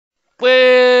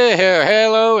Well,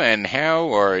 hello and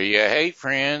how are you? Hey,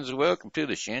 friends, welcome to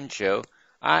the Shen Show.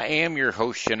 I am your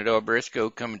host, Shenandoah Briscoe,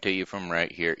 coming to you from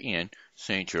right here in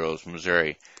St. Charles,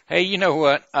 Missouri. Hey, you know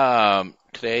what?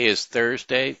 Today is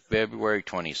Thursday, February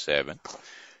 27th,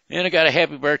 and I got a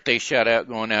happy birthday shout out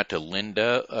going out to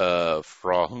Linda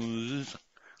Faucz,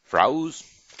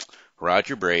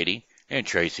 Roger Brady, and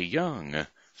Tracy Young.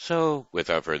 So,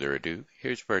 without further ado,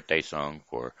 here's a birthday song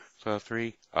for the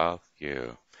three of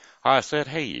you. I said,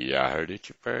 hey, I heard it's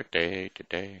your birthday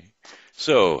today.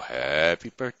 So, happy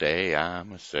birthday, I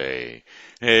must say.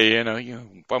 Hey, you know, you're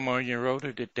 1 more year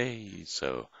older today.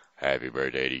 So, happy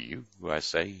birthday to you, I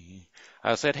say.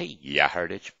 I said, hey, I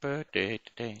heard it's your birthday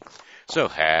today. So,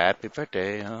 happy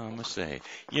birthday, I must say.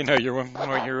 You know, you're 1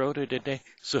 more year older today.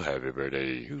 So, happy birthday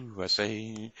to you, I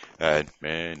say. And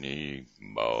many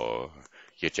more.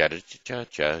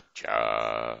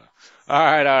 Cha-cha-cha-cha-cha.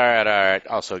 All right.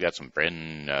 Also got some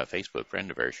Facebook friend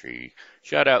anniversary.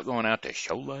 Shout out going out to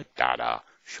Shola Dada.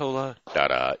 Shola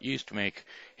Dada he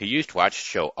used to watch the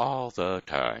show all the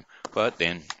time, but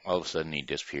then all of a sudden he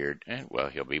disappeared, and well,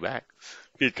 he'll be back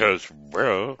because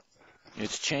well,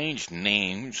 it's changed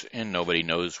names and nobody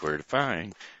knows where to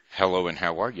find hello and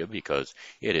how are you because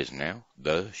it is now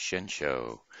the Shen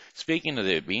Show. Speaking of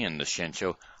it being the Shen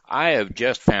Show, I have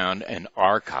just found an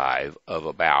archive of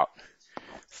about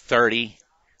 30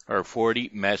 or 40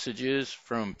 messages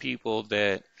from people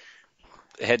that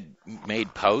had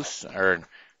made posts or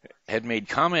had made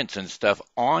comments and stuff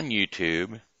on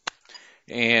YouTube,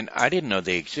 and I didn't know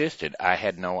they existed. I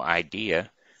had no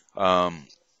idea. Um,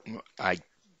 I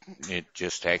It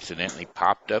just accidentally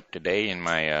popped up today in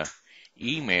my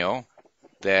email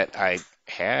that I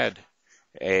had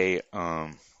a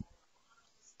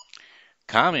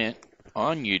comment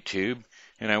on YouTube,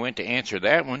 and I went to answer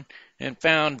that one and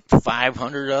found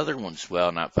 500 other ones.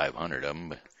 Well, not 500 of them,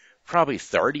 but probably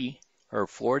 30 or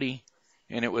 40.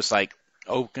 And it was like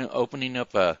opening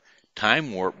up a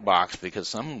time warp box because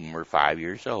some of them were 5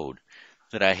 years old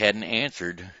that I hadn't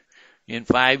answered in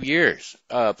 5 years.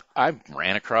 I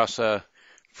ran across a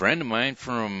friend of mine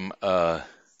from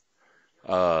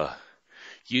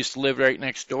used to live right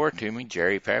next door to me,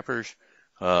 Jerry Peppers.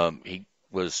 He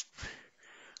was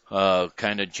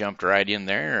kind of jumped right in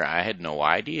there. I had no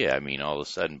idea. I mean, all of a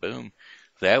sudden, boom.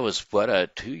 That was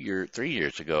what 3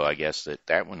 years ago, I guess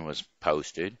that one was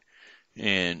posted.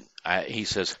 And he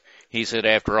said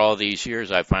after all these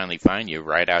years, I finally find you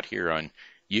right out here on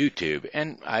YouTube.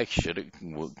 And I should have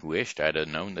wished I'd have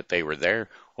known that they were there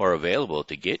or available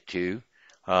to get to,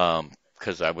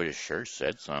 because I would have sure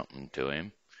said something to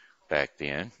him back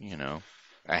then, you know.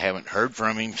 I haven't heard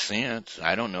from him since.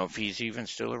 I don't know if he's even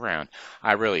still around.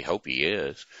 I really hope he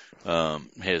is.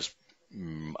 His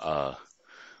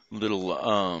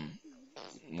little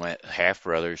half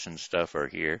brothers and stuff are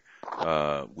here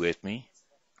with me.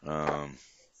 Um,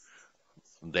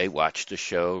 they watch the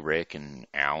show, Rick and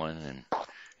Alan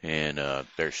and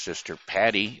their sister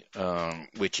Patty,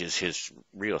 which is his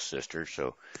real sister.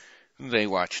 So they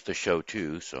watch the show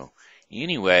too. So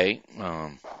anyway,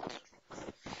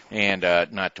 and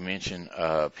not to mention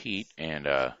Pete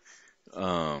and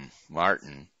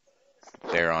Martin.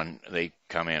 They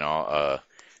come in all.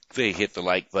 They hit the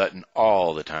like button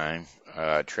all the time.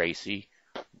 Tracy,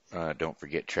 don't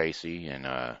forget Tracy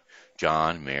and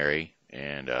John, Mary,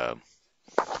 and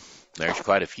there's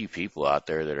quite a few people out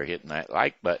there that are hitting that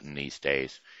like button these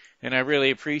days, and I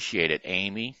really appreciate it.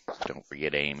 Amy, don't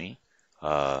forget Amy.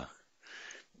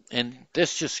 And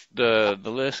this just the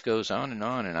list goes on,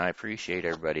 and I appreciate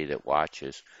everybody that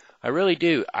watches. I really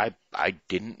do. I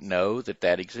didn't know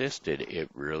that existed. It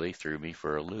really threw me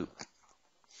for a loop.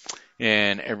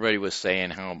 And everybody was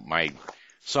saying how my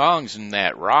songs and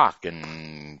that rock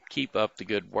and keep up the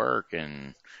good work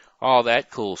and all that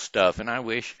cool stuff. And I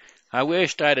wished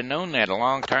I'd have known that a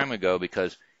long time ago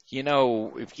because you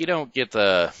know if you don't get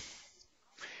the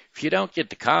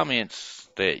comments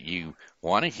that you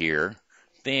want to hear,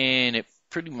 then it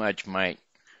pretty much might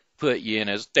put you in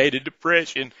a state of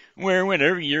depression where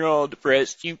whenever you're all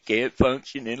depressed, you can't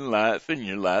function in life and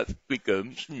your life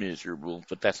becomes miserable.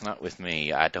 But that's not with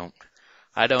me. I don't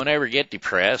ever get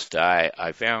depressed.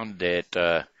 I found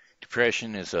that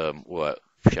depression is what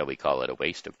shall we call it, a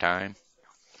waste of time.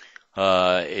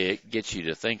 It gets you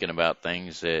to thinking about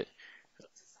things that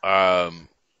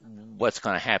what's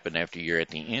going to happen after you're at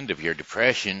the end of your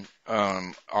depression.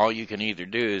 All you can either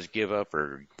do is give up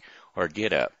or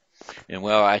get up. And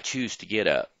well, I choose to get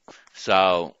up.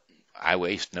 So I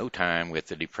waste no time with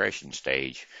the depression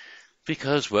stage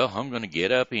because, well, I'm going to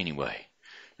get up anyway.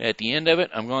 At the end of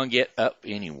it, I'm going to get up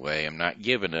anyway. I'm not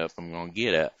giving up. I'm going to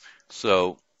get up.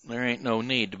 So There ain't no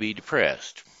need to be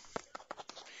depressed.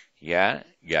 Yeah,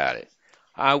 got it.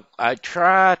 I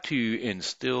try to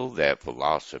instill that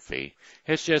philosophy.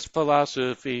 It's just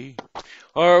philosophy,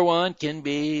 or one can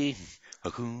be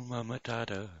Hakuna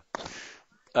Matata.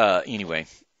 Anyway,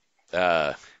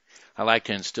 uh, I like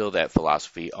to instill that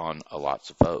philosophy on lots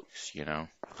of folks.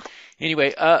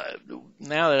 Anyway,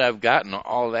 now that I've gotten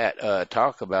all that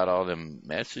talk about all them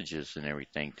messages and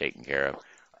everything taken care of,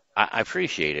 I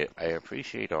appreciate it. I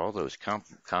appreciate all those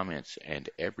comments and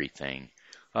everything.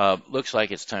 Looks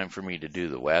like it's time for me to do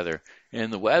the weather.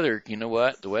 And the weather, you know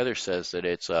what? The weather says that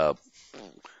it's, well,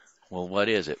 what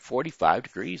is it? 45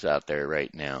 degrees out there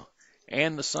right now.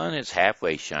 And the sun is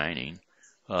halfway shining.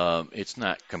 It's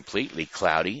not completely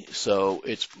cloudy, so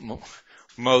it's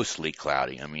mostly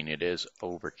cloudy. I mean, it is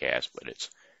overcast, but it's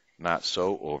not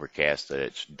so overcast that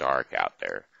it's dark out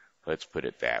there. Let's put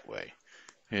it that way.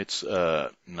 It's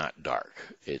not dark.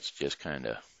 It's just kind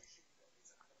of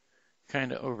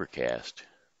overcast.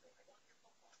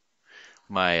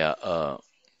 My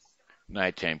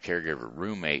nighttime caregiver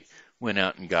roommate went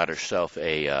out and got herself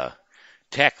a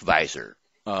tack visor.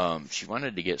 She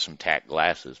wanted to get some tack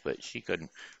glasses, but she couldn't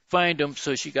find them,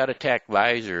 so she got a tack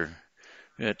visor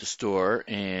at the store,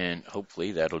 and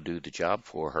hopefully that'll do the job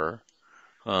for her.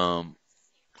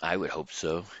 I would hope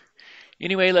so.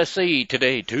 Anyway, let's see.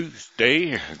 Today,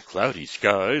 Tuesday, cloudy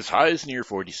skies, highs near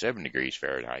 47 degrees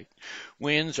Fahrenheit.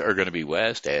 Winds are going to be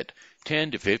west at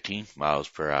 10 to 15 miles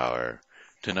per hour.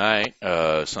 Tonight,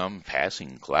 some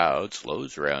passing clouds,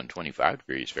 lows around 25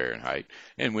 degrees Fahrenheit,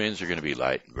 and winds are going to be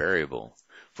light and variable.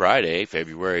 Friday,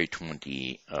 February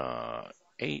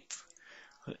 28th,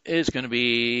 is going to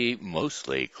be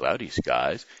mostly cloudy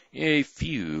skies, a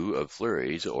few of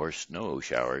flurries or snow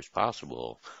showers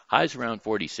possible. Highs around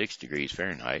 46 degrees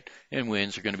Fahrenheit, and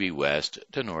winds are going to be west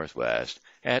to northwest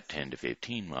at 10 to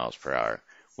 15 miles per hour.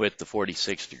 With the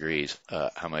 46 degrees,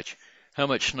 how much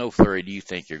snow flurry do you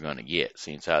think you're going to get?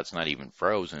 Since how it's not even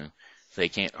frozen, they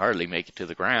can't hardly make it to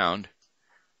the ground.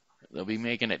 They'll be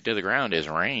making it to the ground as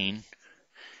rain.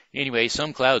 Anyway,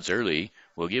 some clouds early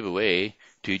will give way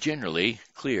to generally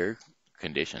clear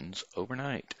conditions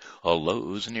overnight. All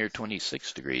lows near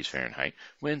 26 degrees Fahrenheit.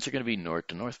 Winds are going to be north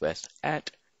to northwest at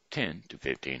 10 to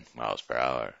 15 miles per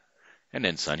hour. And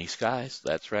then sunny skies.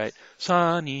 That's right.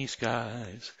 Sunny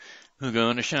skies are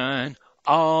going to shine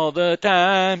all the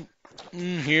time.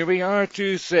 Here we are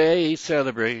to say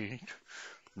celebrate.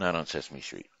 Not on Sesame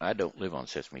Street. I don't live on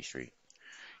Sesame Street.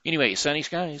 Anyway, sunny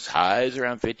skies, highs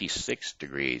around 56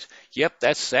 degrees. Yep,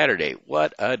 that's Saturday.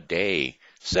 What a day.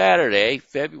 Saturday,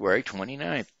 February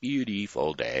 29th.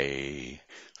 Beautiful day.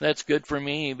 That's good for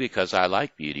me because I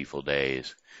like beautiful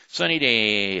days. Sunny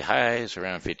day, highs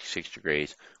around 56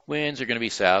 degrees. Winds are going to be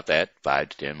south at 5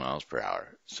 to 10 miles per hour.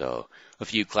 So a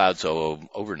few clouds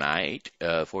overnight,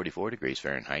 44 degrees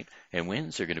Fahrenheit, and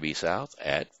winds are going to be south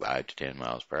at 5 to 10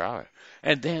 miles per hour.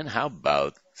 And then how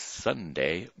about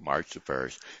Sunday, March the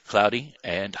 1st, cloudy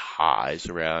and highs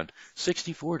around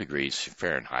 64 degrees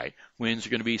Fahrenheit. Winds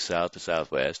are going to be south to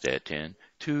southwest at 10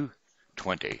 to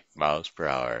 20 miles per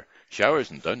hour.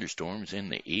 Showers and thunderstorms in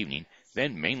the evening,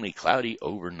 then mainly cloudy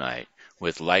overnight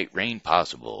with light rain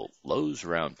possible. Lows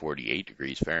around 48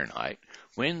 degrees Fahrenheit.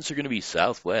 Winds are going to be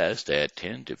southwest at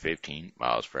 10 to 15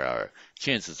 miles per hour.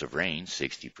 Chances of rain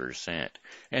 60%.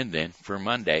 And then for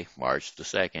Monday, March the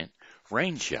 2nd,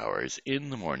 rain showers in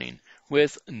the morning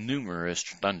with numerous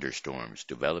thunderstorms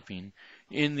developing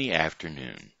in the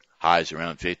afternoon. Highs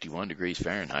around 51 degrees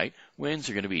Fahrenheit. Winds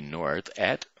are going to be north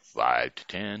at 5 to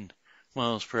 10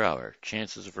 miles per hour.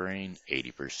 Chances of rain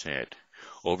 80%.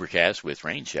 Overcast with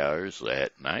rain showers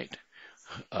at night,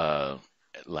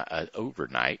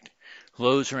 overnight.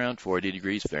 Lows around 40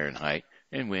 degrees Fahrenheit,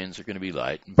 and winds are going to be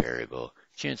light and variable.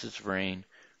 Chances of rain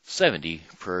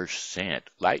 70%.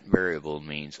 Light and variable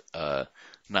means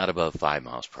not above 5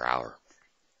 miles per hour.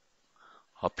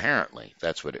 Apparently,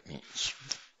 that's what it means.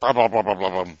 Bum, bum, bum, bum,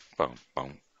 bum, bum,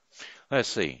 bum. Let's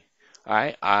see.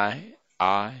 I, ah,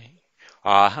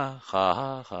 ha,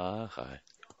 ha, ha, ha.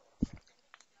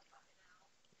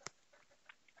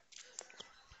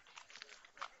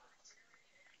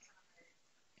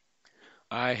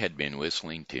 I had been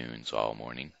whistling tunes all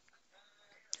morning,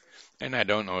 and I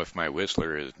don't know if my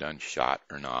whistler is done shot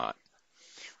or not.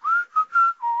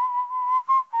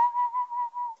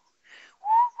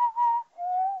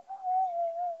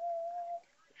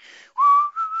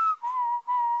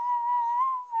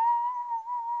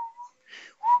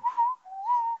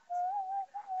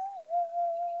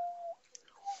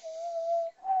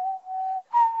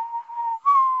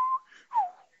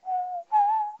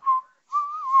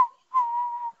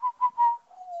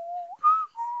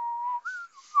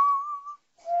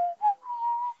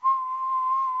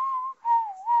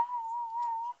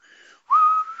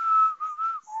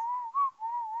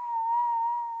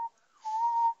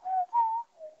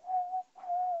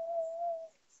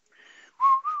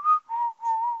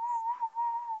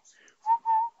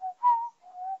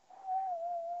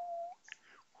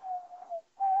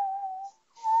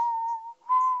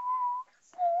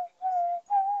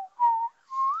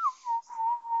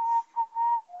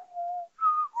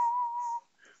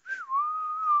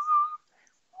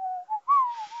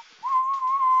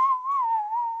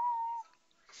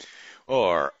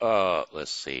 Or,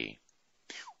 let's see.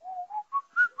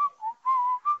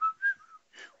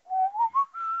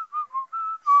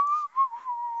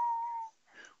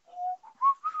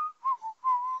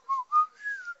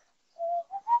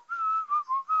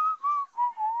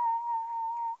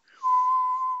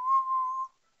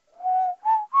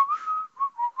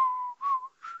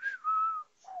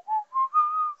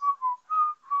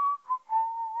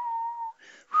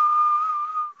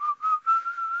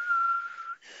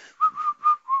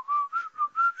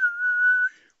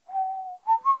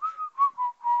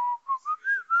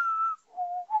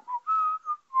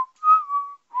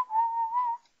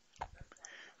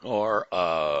 Or,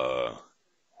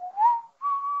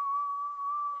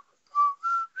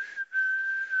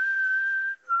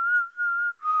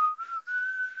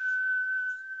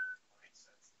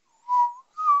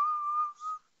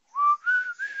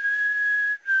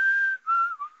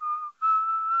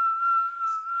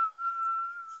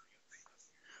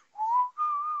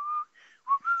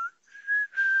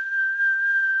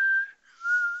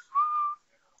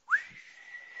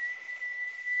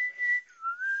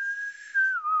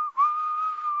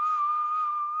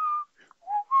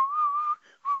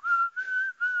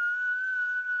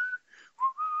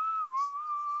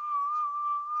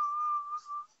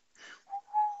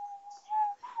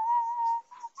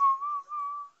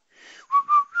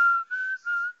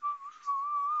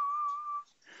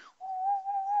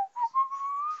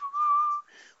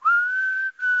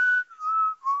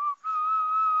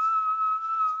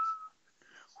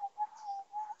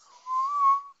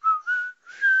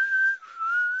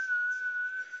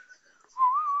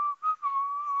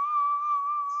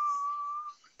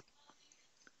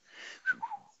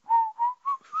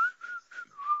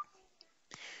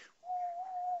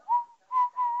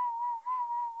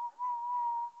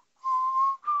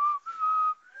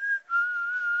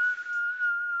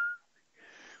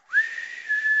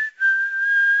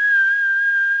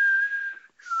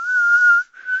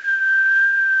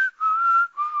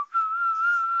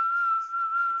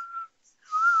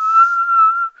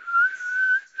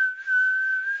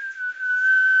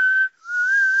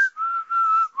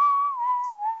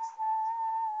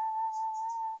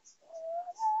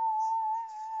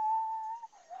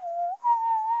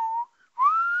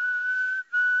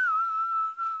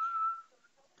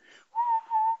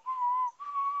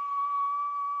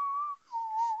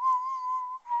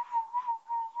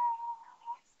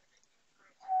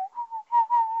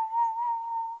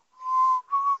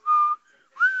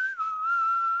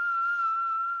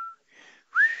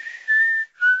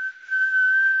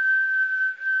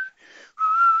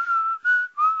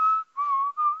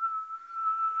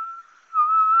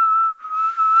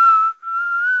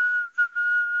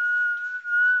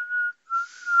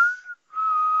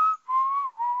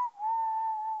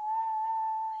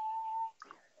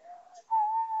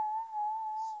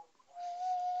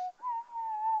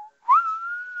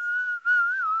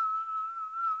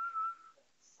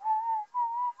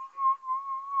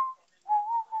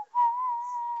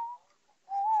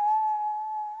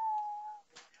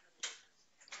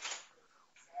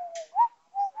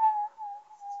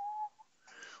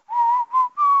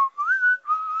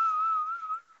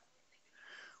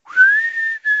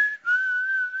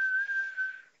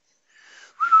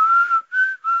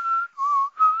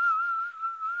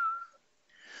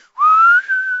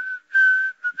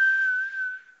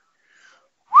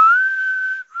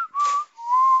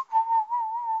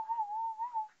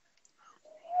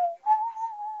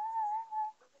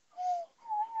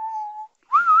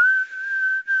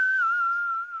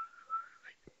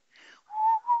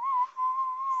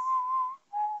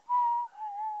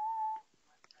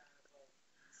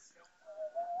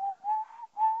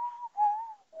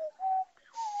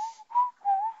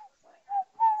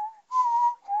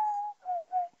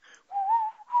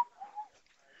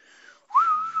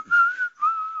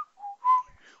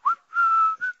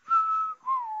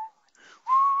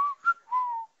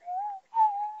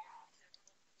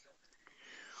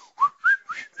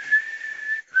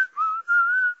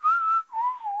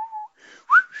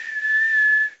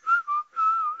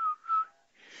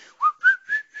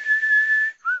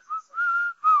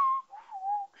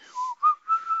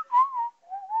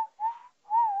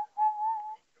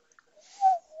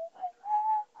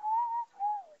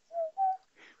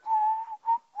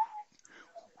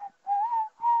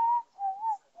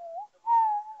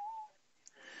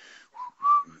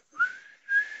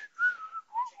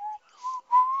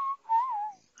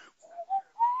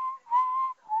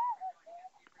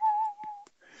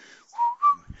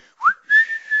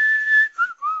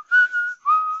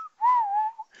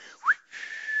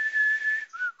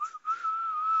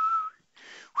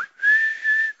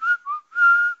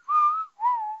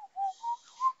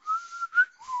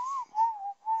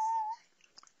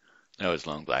 That was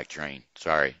Long Black Train.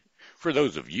 Sorry. For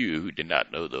those of you who did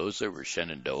not know those, there was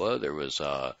Shenandoah. There was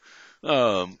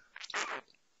um,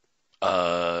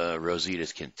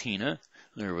 Rosita's Cantina.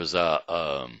 There was uh,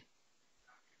 uh,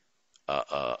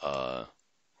 uh,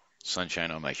 Sunshine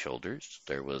on My Shoulders.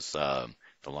 There was the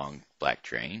Long Black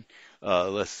Train.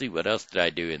 Let's see, what else did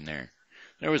I do in there?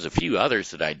 There was a few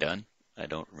others that I done. I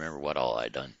don't remember what all I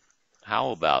done. How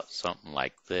about something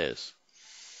like this?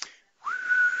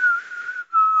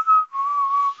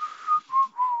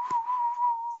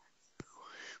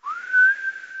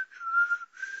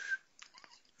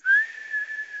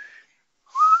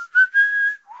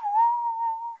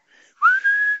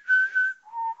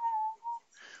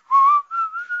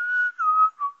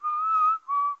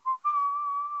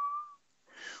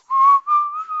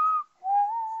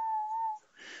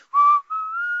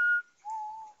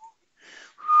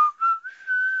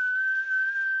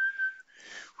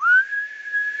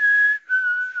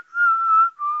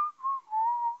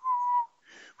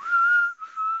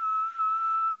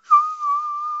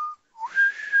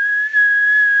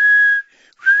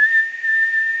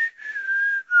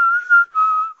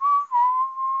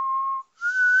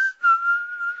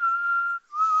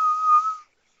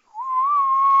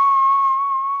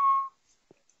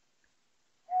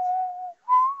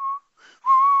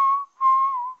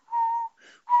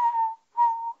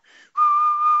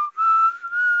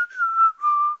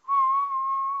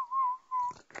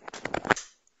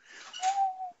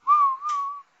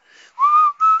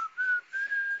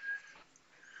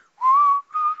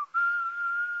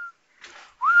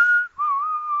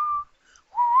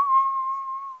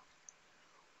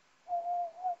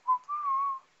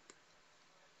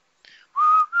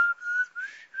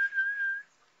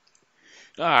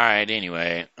 All right,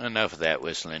 anyway, enough of that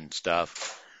whistling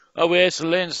stuff.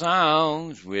 Whistling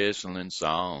songs, whistling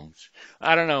songs.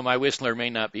 I don't know, my whistler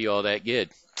may not be all that good.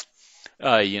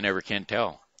 You never can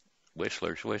tell.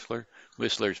 Whistler's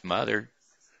mother.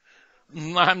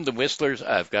 I'm the Whistler's,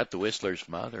 I've got the Whistler's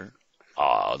mother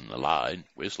on the line.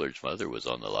 Whistler's mother was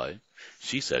on the line.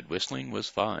 She said whistling was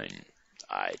fine.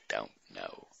 I don't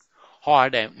know. Oh, I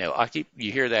don't know.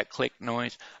 You hear that click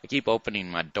noise? I keep opening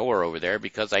my door over there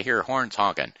because I hear horns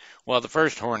honking. Well, the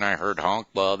first horn I heard honk,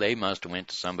 well, they must have went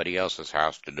to somebody else's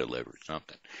house to deliver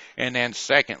something. And then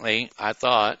secondly, I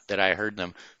thought that I heard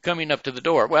them coming up to the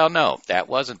door. Well, no, that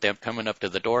wasn't them coming up to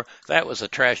the door. That was a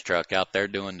trash truck out there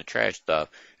doing the trash stuff,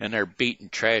 and they're beating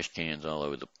trash cans all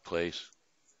over the place,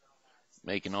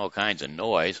 making all kinds of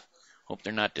noise. Hope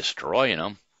they're not destroying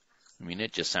them. I mean,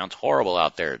 it just sounds horrible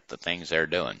out there, the things they're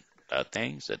doing. The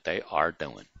things that they are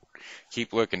doing.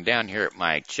 Keep looking down here at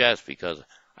my chest because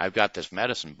I've got this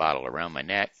medicine bottle around my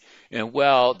neck. And,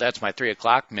 well, that's my 3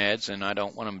 o'clock meds, and I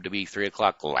don't want them to be 3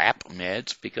 o'clock lap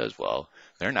meds because, well,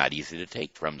 they're not easy to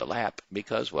take from the lap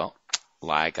because, well,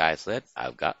 like I said,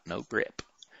 I've got no grip.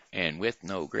 And with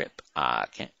no grip, I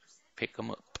can't pick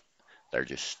them up. They're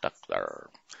just stuck there.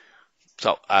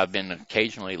 So I've been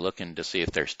occasionally looking to see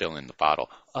if they're still in the bottle,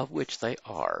 of which they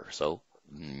are. So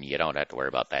you don't have to worry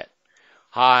about that.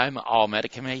 I'm all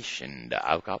medicationed.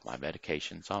 I've got my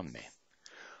medications on me.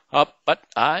 But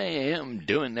I am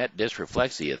doing that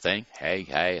dysreflexia thing.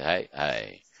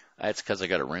 Hey. That's because I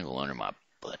got a wrinkle under my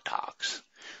buttocks.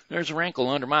 There's a wrinkle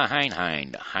under my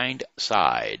hind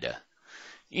side.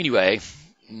 Anyway,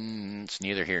 it's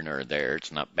neither here nor there.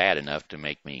 It's not bad enough to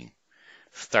make me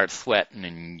start sweating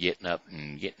and getting up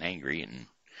and getting angry and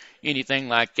anything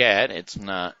like that. It's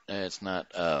not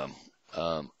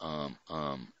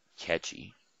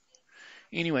catchy.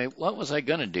 Anyway, what was I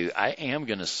going to do? I am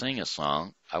going to sing a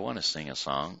song. I want to sing a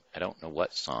song. I don't know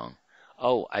what song.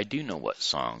 Oh, I do know what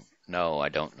song. No, I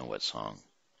don't know what song.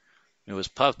 It was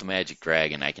Puff the Magic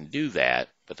Dragon. I can do that,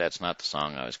 but that's not the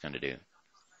song I was going to do.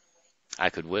 I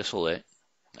could whistle it.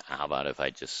 How about if I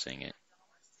just sing it?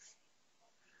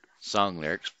 Song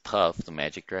lyrics, Puff the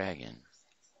Magic Dragon.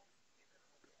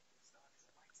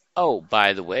 Oh,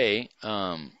 by the way,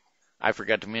 I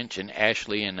forgot to mention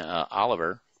Ashley and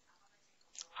Oliver.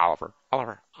 Oliver.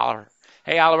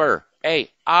 Hey, Oliver.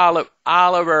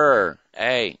 Oliver.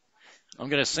 Hey, I'm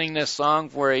going to sing this song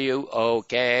for you,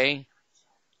 okay?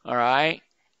 All right.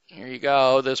 Here you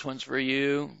go. This one's for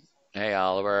you. Hey,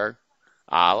 Oliver.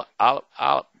 Oliver.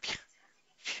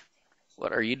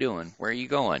 What are you doing? Where are you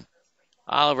going?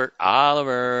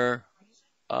 Oliver.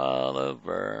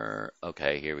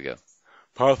 Okay, here we go.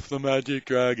 Puff the Magic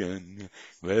Dragon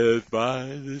lived by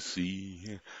the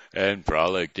sea and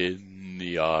frolicked in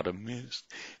the autumn mist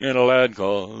in a land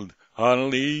called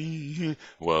Honolulu.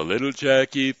 Well, little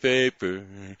Jackie Paper,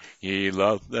 he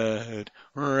loved that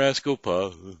rascal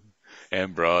Puff.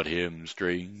 and brought him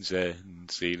strings and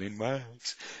sealing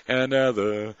wax and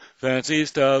other fancy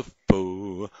stuff.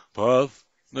 Oh, Puff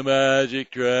the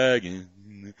magic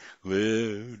dragon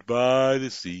lived by the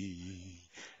sea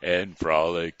and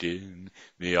frolicked in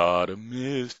the autumn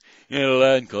mist in a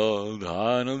land called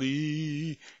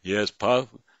Honolulu. Yes, Puff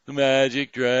the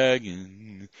magic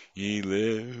dragon, he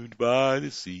lived by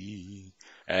the sea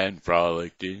and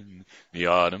frolicked in the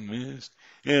autumn mist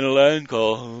in a land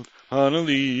called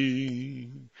Honolulu.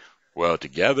 Well,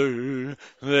 together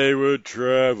they would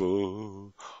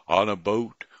travel on a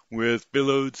boat with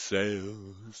billowed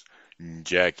sails.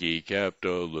 Jackie kept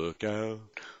a lookout,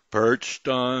 perched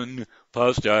on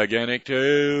Puff's gigantic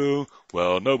tail,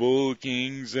 while noble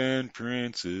kings and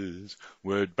princes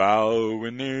would bow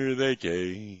when near they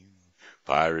came.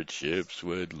 Pirate ships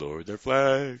would lower their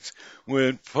flags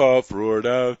when Puff roared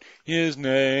out his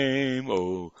name.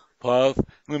 Oh, Puff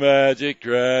the magic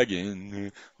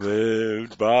dragon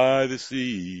lived by the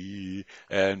sea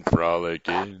and frolicked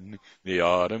in the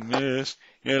autumn mist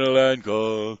in a land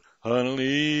called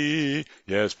Honolulu.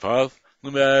 Yes, Puff the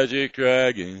magic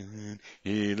dragon,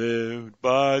 he lived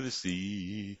by the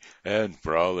sea and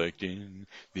frolicked in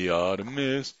the autumn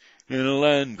mist in a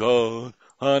land called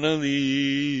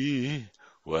Honolulu.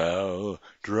 Well,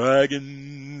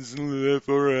 dragons live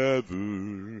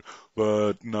forever,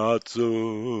 but not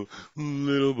so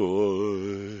little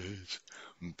boys.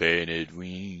 Painted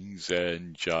wings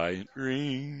and giant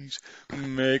rings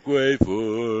make way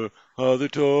for other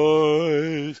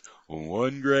toys.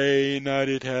 One gray night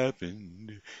it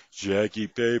happened, Jackie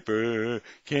Paper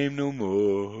came no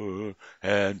more,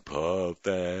 and Puff,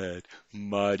 that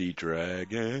mighty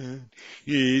dragon,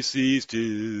 he ceased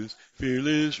his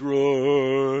fearless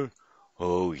roar.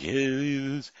 Oh,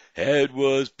 his head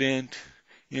was bent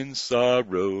in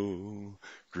sorrow,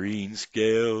 green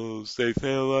scales they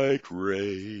fell like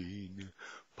rain.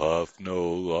 Puff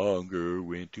no longer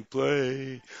went to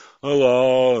play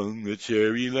along the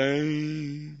cherry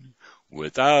lane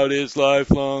without his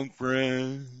lifelong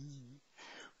friend.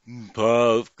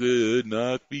 Puff could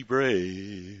not be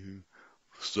brave,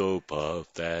 so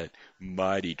Puff, that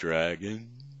mighty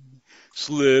dragon,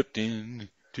 slipped into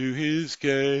his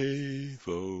cave.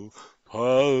 Oh,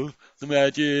 Puff the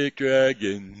magic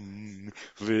dragon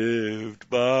lived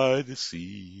by the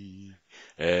sea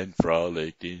and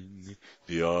frolicked in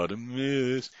the autumn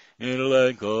mist in a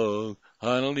land called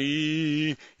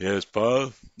Honolulu. Yes,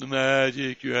 Puff the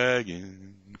magic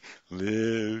dragon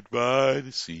lived by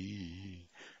the sea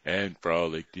and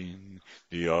frolicked in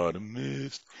the autumn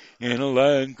mist in a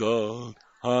land called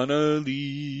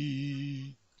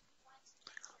Honolulu.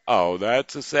 Oh,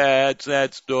 that's a sad,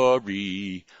 sad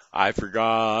story. I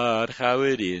forgot how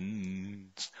it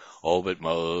ends. Oh, but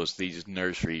most these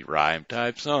nursery rhyme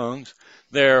type songs,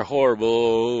 they're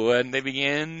horrible and they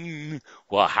begin.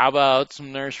 Well, how about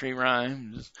some nursery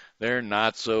rhymes? They're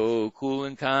not so cool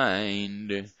and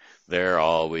kind. They're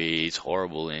always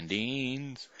horrible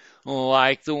endings,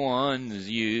 like the ones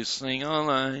you sing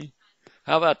online.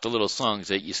 How about the little songs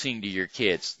that you sing to your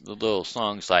kids? The little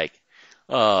songs like,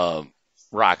 uh,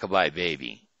 Rockabye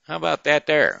Baby. How about that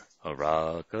there? A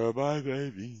rockabye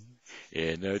baby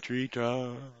in the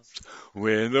treetops.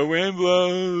 When the wind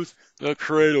blows, the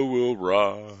cradle will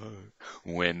rock.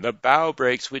 When the bough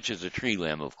breaks, which is a tree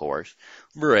limb, of course,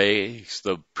 breaks,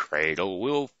 the cradle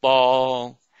will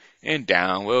fall. And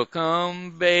down will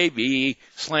come baby,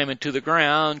 slamming to the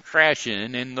ground,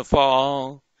 crashing in the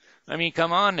fall. I mean,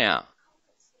 come on now.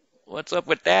 What's up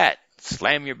with that?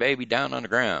 Slam your baby down on the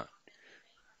ground.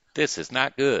 This is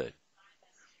not good.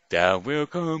 Down will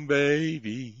come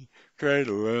baby,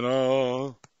 cradle and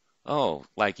all. Oh,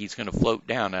 like he's going to float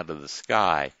down out of the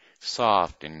sky,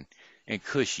 soft and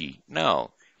cushy.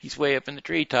 No, he's way up in the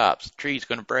treetops. The tree's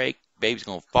going to break, baby's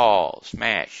going to fall,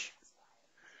 smash,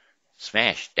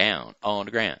 smash down on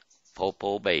the ground.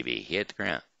 Poor baby hit the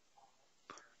ground.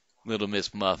 Little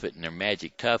Miss Muffet and her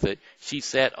magic tuffet, she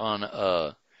sat on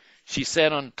the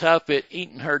tuffet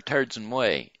eating her turds and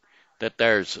whey. That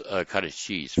there's cottage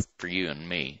cheese for you and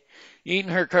me. Eating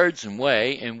her curds and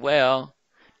whey, and well,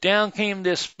 down came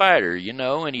this spider,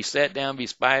 and he sat down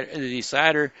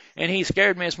beside her, and he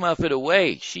scared Miss Muffet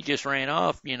away. She just ran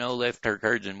off, left her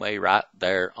curds and whey right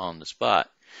there on the spot.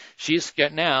 She's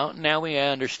got now we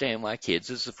understand why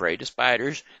kids is afraid of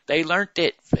spiders. They learnt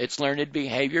it. It's learned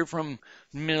behavior from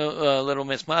little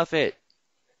Miss Muffet.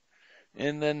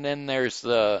 And then there's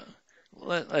the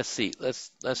let's see,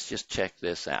 let's just check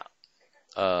this out.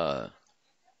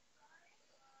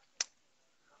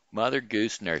 Mother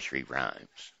Goose nursery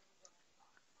rhymes.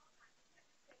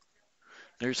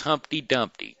 There's Humpty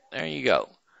Dumpty. There you go.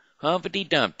 Humpty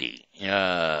Dumpty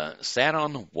sat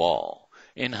on the wall,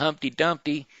 and Humpty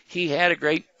Dumpty he had a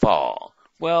great fall.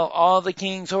 Well, all the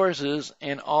king's horses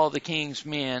and all the king's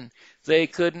men, they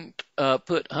couldn't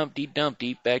put Humpty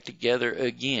Dumpty back together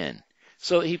again.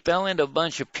 So he fell into a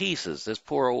bunch of pieces, this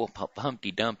poor old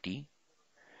Humpty Dumpty.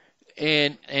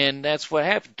 And that's what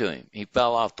happened to him. He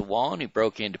fell off the wall and he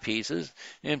broke into pieces,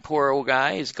 and poor old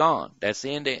guy is gone. That's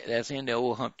the end of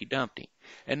old Humpty Dumpty.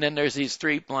 And then there's these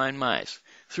three blind mice.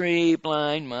 Three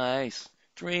blind mice,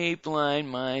 three blind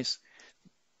mice.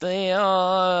 They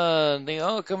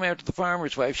all come after the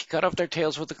farmer's wife. She cut off their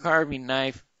tails with a carving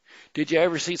knife. Did you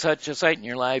ever see such a sight in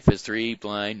your life as three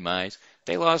blind mice?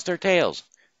 They lost their tails.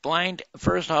 Blind,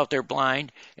 first off, they're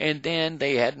blind, and then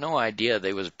they had no idea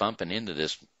they was bumping into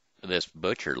this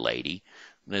butcher lady,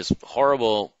 this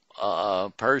horrible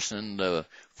person, the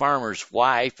farmer's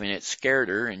wife, and it scared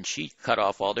her, and she cut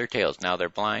off all their tails. Now they're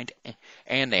blind,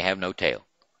 and they have no tail.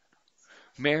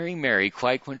 Mary, Mary,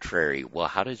 quite contrary. Well,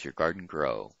 how does your garden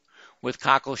grow? With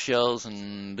cockle shells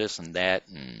and this and that,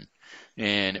 and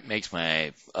it makes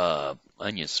my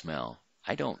onions smell.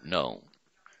 I don't know.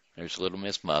 There's little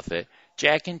Miss Muffet.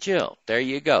 Jack and Jill. There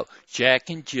you go. Jack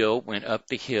and Jill went up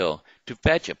the hill to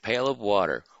fetch a pail of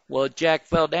water. Well, Jack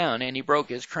fell down and he broke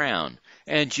his crown.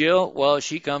 And Jill, well,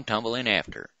 she come tumbling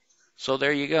after. So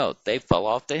there you go. They fell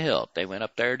off the hill. They went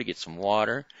up there to get some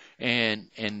water, and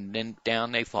then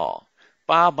down they fall.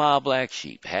 Baa, baa, black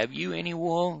sheep, have you any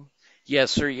wool?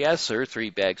 Yes, sir, 3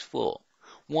 bags full.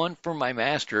 One for my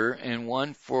master and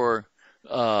one for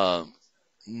the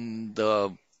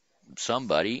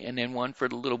somebody, and then one for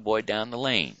the little boy down the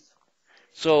lane.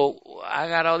 So I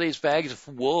got all these bags of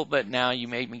wool, but now you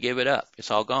made me give it up.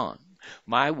 It's all gone.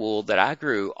 My wool that I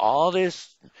grew all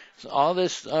this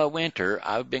winter,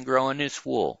 I've been growing this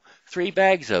wool. 3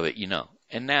 bags of it,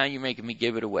 and now you're making me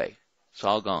give it away. It's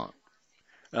all gone.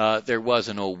 There was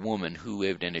an old woman who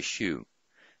lived in a shoe.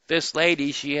 This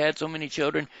lady, she had so many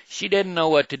children, she didn't know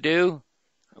what to do.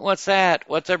 What's that?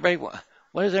 What does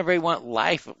everybody want?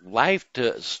 Life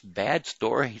to bad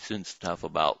stories and stuff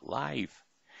about life.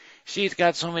 She's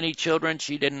got so many children,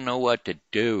 she didn't know what to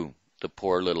do, the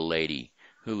poor little lady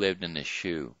who lived in the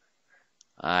shoe.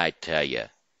 I tell you,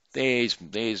 these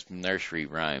nursery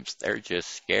rhymes, they're just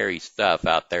scary stuff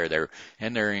out there. They're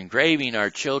engraving our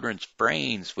children's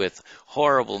brains with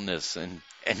horribleness and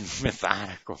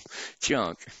methodical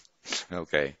junk.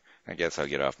 Okay, I guess I'll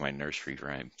get off my nursery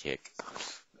rhyme kick.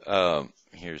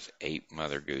 Here's 8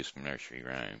 Mother Goose nursery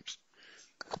rhymes.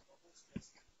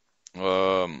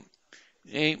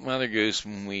 8 Mother Goose,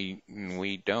 we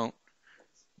don't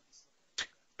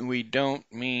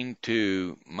mean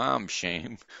to mom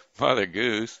shame Mother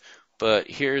Goose, but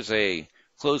here's a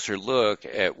closer look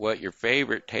at what your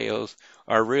favorite tales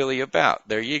are really about.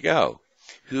 There you go.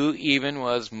 Who even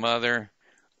was mother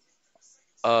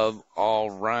of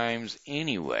all rhymes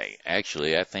anyway?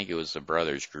 Actually, I think it was the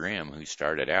Brothers Grimm who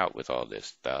started out with all this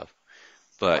stuff.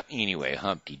 But anyway,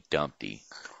 Humpty Dumpty.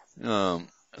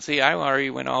 See, I already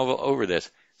went all over this.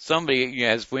 Somebody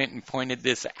has went and pointed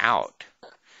this out.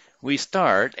 We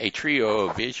start, a trio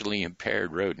of visually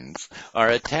impaired rodents are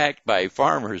attacked by a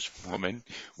farmer's woman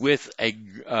with a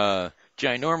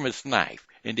ginormous knife.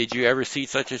 And did you ever see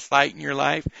such a sight in your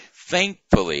life?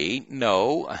 Thankfully,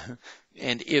 no.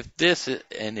 And if this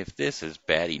is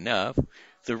bad enough,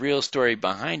 the real story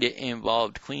behind it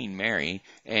involved Queen Mary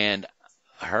and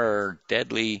her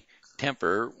deadly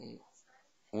temper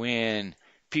when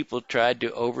people tried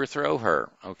to overthrow her.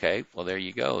 Okay, well, there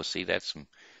you go. See, that's some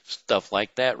stuff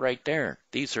like that right there.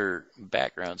 These are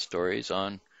background stories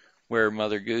on where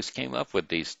Mother Goose came up with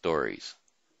these stories.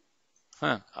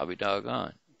 I'll be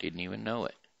doggone. Didn't even know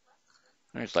it.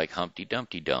 It's like Humpty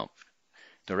Dumpty Dump.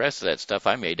 The rest of that stuff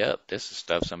I made up. This is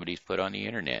stuff somebody's put on the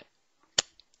internet.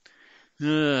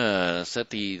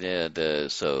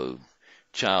 So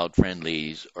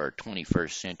child-friendlies are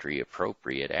 21st century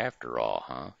appropriate after all,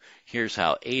 huh? Here's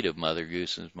how 8 of Mother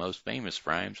Goose's most famous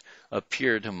rhymes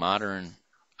appear to modern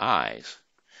eyes.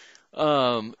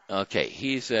 Okay,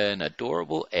 he's an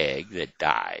adorable egg that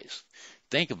dies.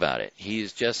 Think about it.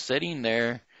 He's just sitting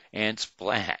there and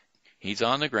splat. He's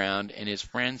on the ground and his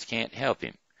friends can't help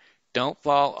him. Don't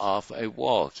fall off a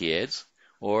wall, kids,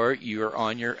 or you're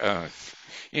on your own.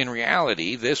 In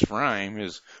reality, this rhyme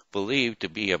is believed to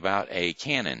be about a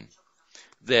cannon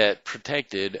that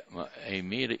protected a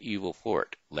medieval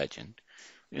fort legend,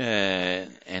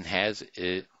 and has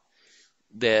it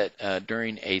that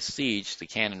during a siege the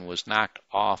cannon was knocked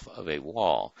off of a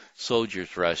wall.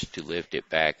 Soldiers rushed to lift it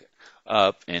back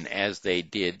up, and as they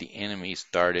did, the enemy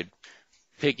started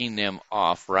picking them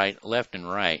off left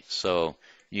and right. So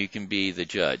You can be the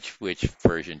judge which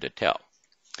version to tell.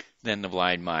 Then the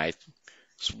blind mice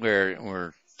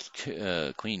were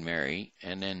Queen Mary,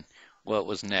 and then what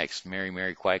was next? Mary,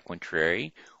 Mary, quite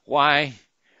contrary. Why?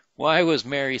 Why was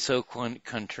Mary so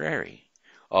contrary?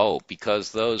 Oh,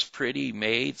 because those pretty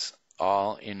maids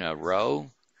all in a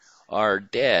row are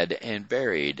dead and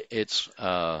buried. It's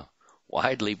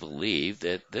widely believed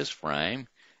that this rhyme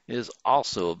is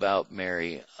also about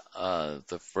Mary,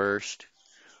 the First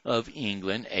of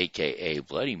England, aka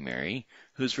Bloody Mary,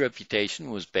 whose reputation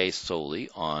was based solely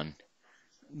on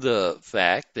the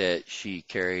fact that she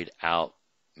carried out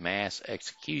mass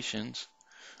executions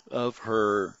of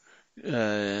her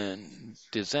uh,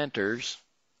 dissenters,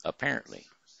 apparently.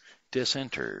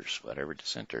 Dissenters, whatever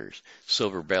dissenters,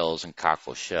 silver bells and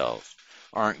cockle shells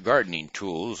aren't gardening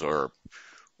tools or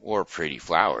pretty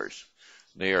flowers.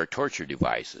 They are torture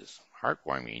devices.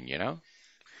 Heartwarming, you know?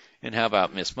 And how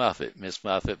about Miss Muffet? Miss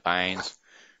Muffet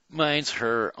minds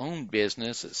her own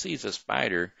business, sees a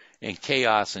spider, and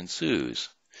chaos ensues.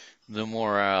 The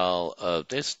moral of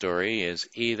this story is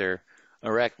either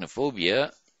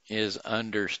arachnophobia is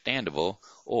understandable,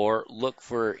 or look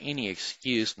for any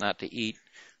excuse not to eat,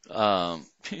 um,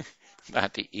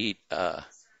 not to eat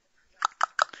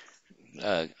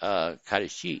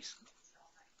cottage cheese.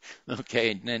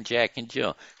 Okay, and then Jack and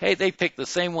Jill. Hey, they picked the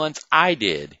same ones I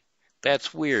did.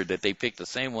 That's weird that they picked the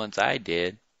same ones I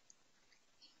did.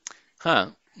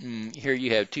 Huh. Here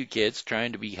you have two kids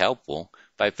trying to be helpful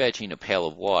by fetching a pail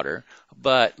of water,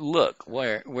 but look,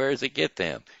 where does it get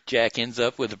them? Jack ends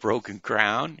up with a broken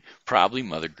crown, probably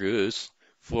Mother Goose,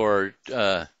 for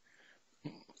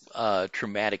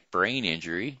traumatic brain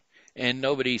injury, and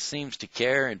nobody seems to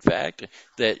care, in fact,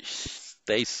 that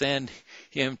they send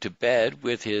him to bed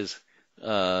with his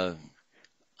uh,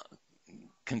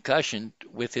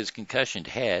 concussioned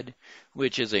head,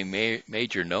 which is a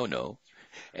major no-no.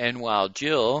 And while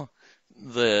Jill,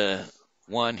 the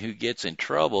one who gets in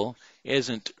trouble,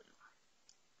 isn't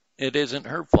it isn't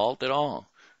her fault at all.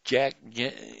 Jack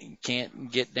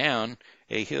can't get down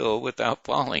a hill without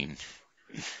falling.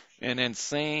 And then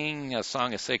sing a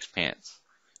song of sixpence.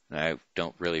 I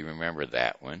don't really remember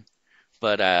that one,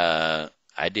 but I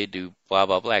did do blah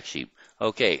blah black sheep.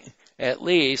 Okay, at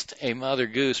least a Mother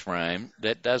Goose rhyme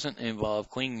that doesn't involve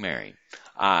Queen Mary,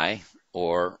 I,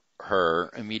 or her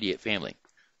immediate family.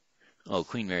 Oh,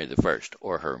 Queen Mary the First,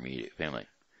 or her immediate family.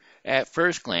 At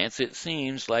first glance, it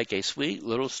seems like a sweet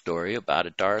little story about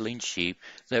a darling sheep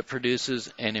that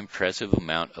produces an impressive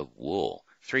amount of wool.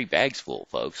 3 bags full,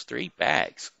 folks, 3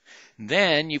 bags.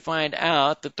 Then you find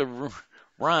out that the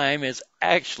rhyme is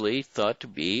actually thought to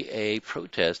be a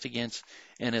protest against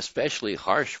an especially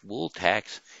harsh wool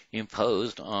tax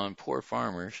imposed on poor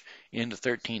farmers in the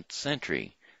 13th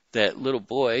century. That little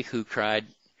boy who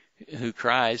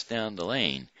cries down the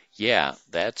lane. Yeah,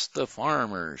 that's the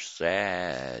farmer,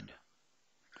 sad.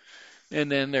 And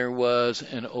then there was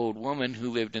an old woman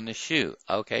who lived in the shoe.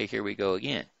 Okay, here we go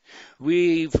again.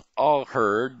 We've all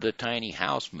heard the tiny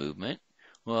house movement.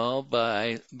 Well,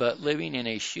 but living in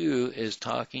a shoe is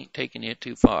taking it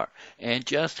too far. And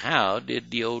just how did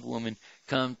the old woman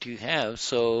come to have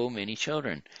so many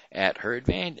children at her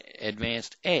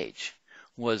advanced age?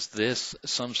 Was this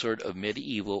some sort of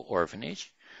medieval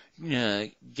orphanage?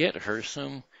 Get her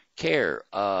some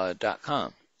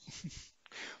care.com.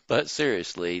 But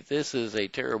seriously, this is a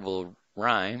terrible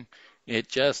rhyme. It's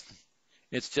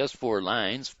just 4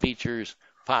 lines, features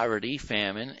poverty,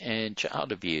 famine, and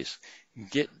child abuse.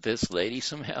 Get this lady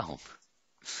some help.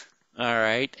 All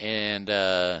right,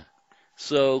 and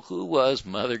so who was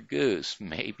Mother Goose?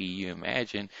 Maybe you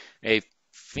imagine a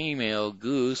female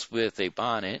goose with a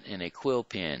bonnet and a quill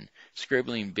pen,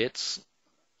 scribbling bits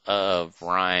of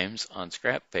rhymes on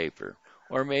scrap paper.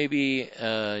 Or maybe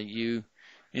you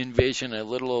envision a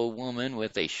little old woman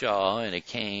with a shawl and a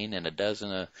cane and a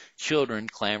dozen of children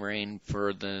clamoring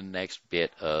for the next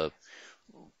bit of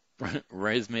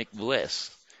rhythmic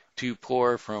bliss to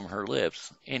pour from her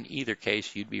lips. In either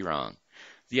case, you'd be wrong.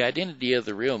 The identity of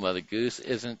the real Mother Goose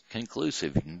isn't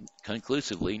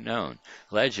conclusively known.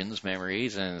 Legends,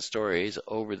 memories, and stories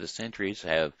over the centuries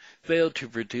have failed to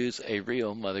produce a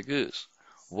real Mother Goose.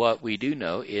 What we do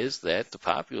know is that the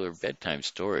popular bedtime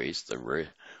stories, the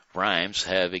rhymes,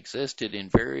 have existed in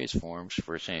various forms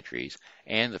for centuries,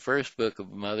 and the first book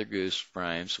of Mother Goose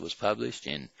rhymes was published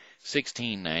in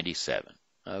 1697.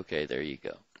 Okay, there you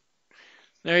go.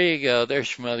 There you go.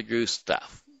 There's your Mother Goose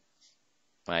stuff.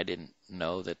 I didn't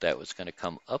know that that was going to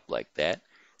come up like that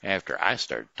after I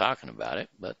started talking about it,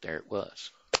 but there it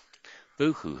was.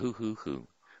 Boo hoo hoo hoo hoo.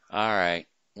 All right.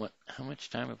 How much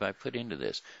time have I put into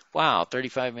this? Wow,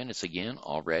 35 minutes again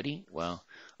already? Well,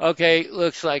 okay,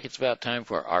 looks like it's about time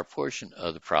for our portion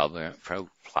of the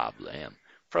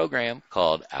program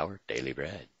called Our Daily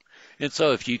Bread. And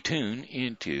so if you tune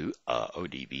into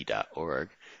odb.org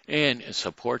and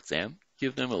support them,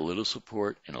 give them a little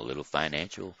support and a little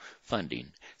financial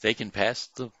funding, they can pass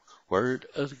the word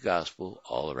of the gospel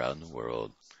all around the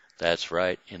world. That's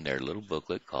right, in their little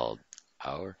booklet called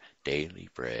Our Daily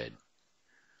Bread.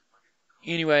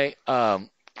 Anyway, I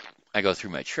go through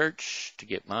my church to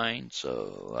get mine,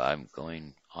 so I'm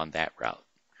going on that route.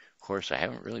 Of course, I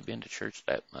haven't really been to church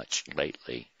that much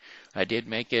lately. I did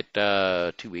make it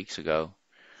 2 weeks ago.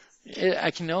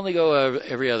 I can only go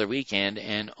every other weekend,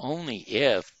 and only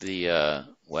if the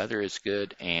weather is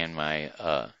good and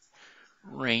my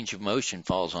range of motion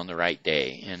falls on the right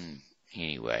day. And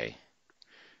anyway,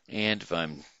 and if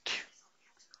I'm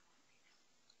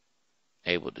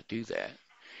able to do that.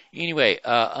 Anyway,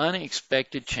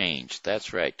 unexpected change.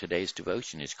 That's right. Today's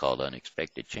devotion is called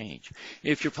Unexpected Change.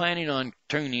 If you're planning on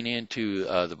tuning into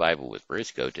the Bible with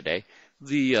Briscoe today,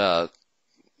 we'll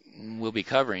be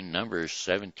covering Numbers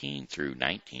 17 through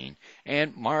 19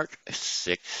 and Mark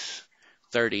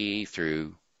 6:30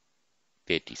 through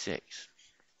 56.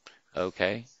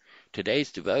 Okay.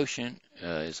 Today's devotion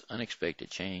is Unexpected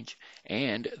Change,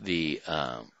 and the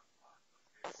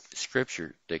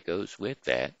scripture that goes with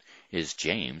that is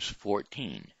James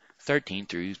 14:13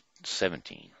 through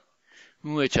 17,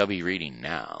 which I'll be reading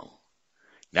now.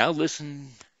 Now listen,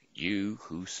 you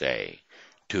who say,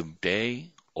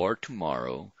 today or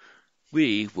tomorrow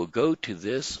we will go to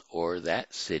this or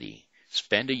that city,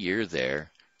 spend a year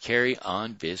there, carry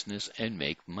on business, and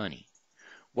make money.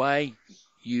 Why,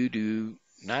 you do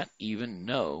not even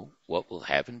know what will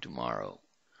happen tomorrow.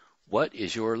 What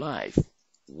is your life?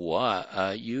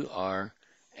 Why, you are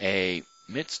a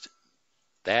mist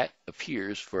that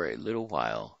appears for a little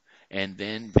while and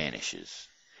then vanishes.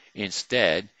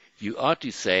 Instead, you ought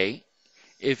to say,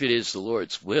 if it is the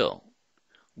Lord's will,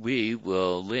 we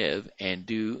will live and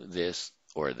do this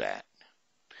or that.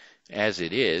 As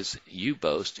it is, you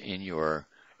boast in your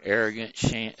arrogant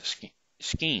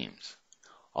schemes.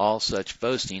 All such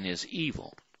boasting is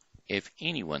evil. If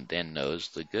anyone then knows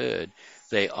the good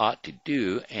they ought to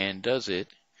do and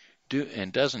doesn't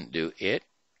do it,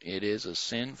 it is a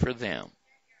sin for them.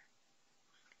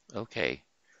 Okay,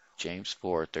 James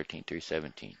 4:13 through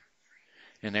 17.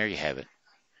 And there you have it.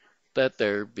 Let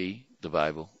there be the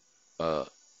Bible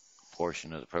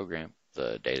portion of the program,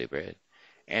 the Daily Bread.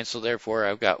 And so therefore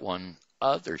I've got one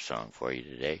other song for you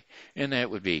today, and that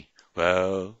would be,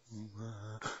 well,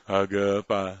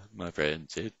 goodbye, my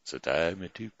friends, it's a time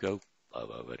to go.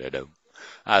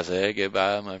 I say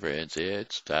goodbye, my friends,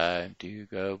 it's time to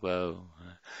go.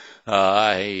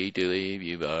 I hate to leave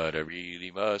you, but I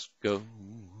really must go.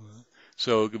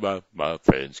 So goodbye, my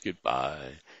friends,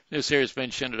 goodbye. This here has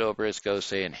been Shen Briscoe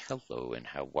saying hello and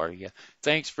how are you?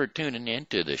 Thanks for tuning in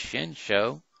to the Shen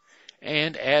Show.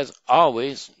 And as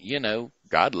always,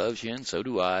 God loves you and so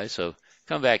do I. So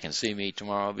come back and see me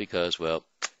tomorrow because, well,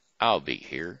 I'll be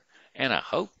here. And I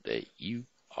hope that you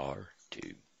are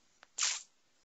too.